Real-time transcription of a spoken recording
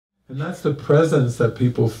And that's the presence that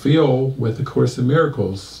people feel with A Course in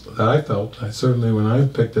Miracles, that I felt. I certainly, when I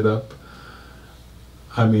picked it up,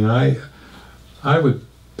 I mean, I would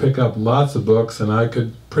pick up lots of books and I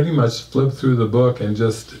could pretty much flip through the book and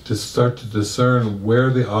just start to discern where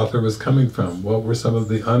the author was coming from. What were some of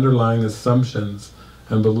the underlying assumptions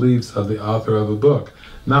and beliefs of the author of a book.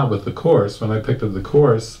 Not with the Course. When I picked up the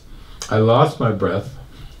Course, I lost my breath.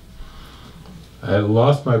 I had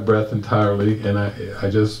lost my breath entirely, and I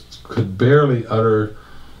just could barely utter,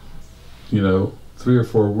 3 or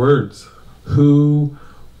 4 words. Who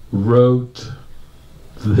wrote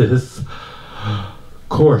this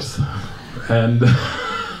Course? And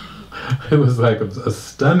it was like a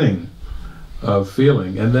stunning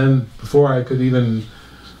feeling. And then before I could even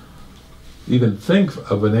think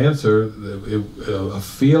of an answer, a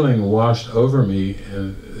feeling washed over me,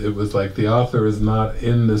 and it was like the author is not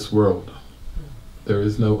in this world. There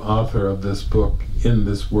is no author of this book in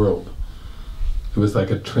this world. It was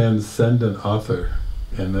like a transcendent author,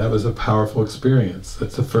 and that was a powerful experience.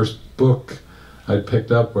 That's the first book I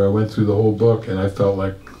picked up where I went through the whole book and I felt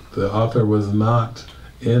like the author was not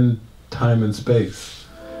in time and space.